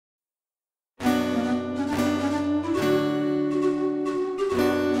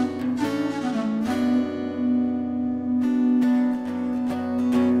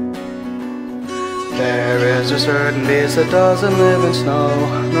is a certain beast that doesn't live in snow,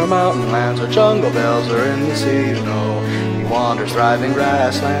 nor mountain lands or jungle bells or in the sea, you know. He wanders thriving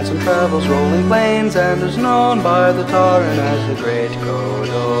grasslands and travels rolling plains, and is known by the Tauren as the Great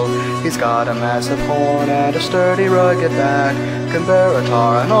Kodo. He's got a massive horn and a sturdy rugged back, can bear a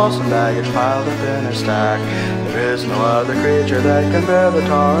tar and awesome baggage piled up in a stack. There is no other creature that can bear the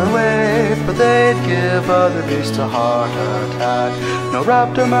Tauren weight, but they'd give other beasts a heart attack. No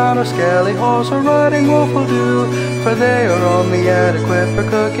raptor, man, or scaly horse or riding wolf will do, for they are only adequate for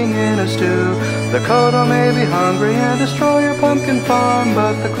cooking in a stew. The Kodo may be hungry and destroy your pumpkin farm,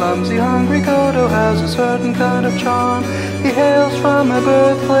 but the clumsy, hungry Kodo has a certain kind of charm. He hails from a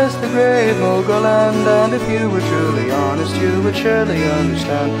birthplace, the great Mogul land, and if you were truly honest, you would surely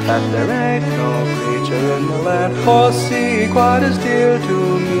understand that there ain't no creature in the land or sea quite as dear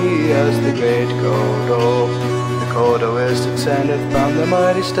to me as the great Kodo. The Kodo is descended from the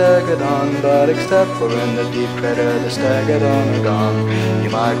mighty Stegodon, but except for in the deep crater the Stegodon are gone. He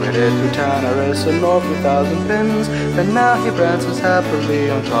migrated through Tanaris and north through Thousand Pins, and now he prances happily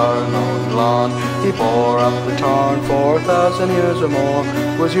on Tarn lawn. He bore up the Tarn for 1,000 years or more,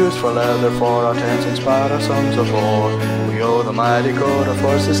 was used for leather for our tents and spied our sons of war. We owe the mighty Kodo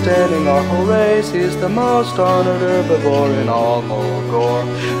for sustaining our whole race. He's the most honored herbivore in all Mulgore.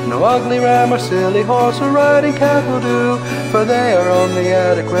 No ugly ram or silly horse or riding cat will do, for they are only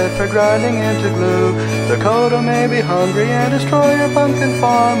adequate for grinding into glue. The Kodo may be hungry and destroy your pumpkin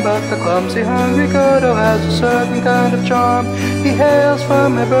farm, but the clumsy, hungry Kodo has a certain kind of charm. He hails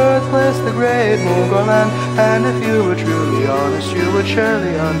from a birthplace, the great Mogul land, and if you were truly honest, you would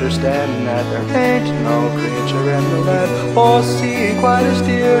surely understand that there ain't no creature in the land or sea quite as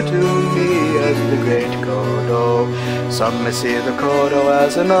dear to me as the great Kodo. Some may see the Kodo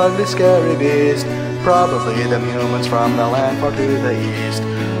as an ugly, scary beast, probably them humans from the land far to the east.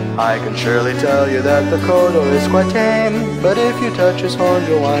 I can surely tell you that the Kodo is quite tame, but if you touch his horn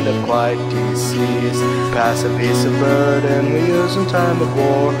you'll wind up quite deceased. Passive beasts of burden we use in time of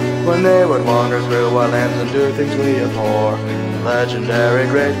war, when they would wander through our lands and do things we abhor. The legendary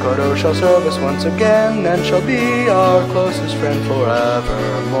great Kodo shall serve us once again, and shall be our closest friend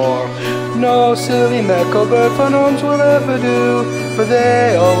forevermore. No silly mecho bird for gnomes will ever do, for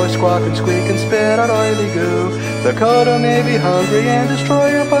they always squawk and squeak and spit out oily goo. The Kodo may be hungry and destroy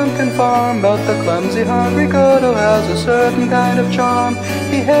your pumpkin farm, but the clumsy, hungry Kodo has a certain kind of charm.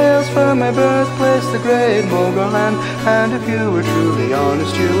 He hails from a birthplace, the great Mogul land, and if you were truly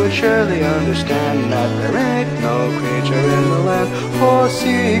honest, you would surely understand that there ain't no creature in the land or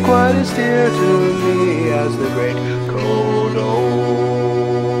sea quite as dear to me as the great Kodo.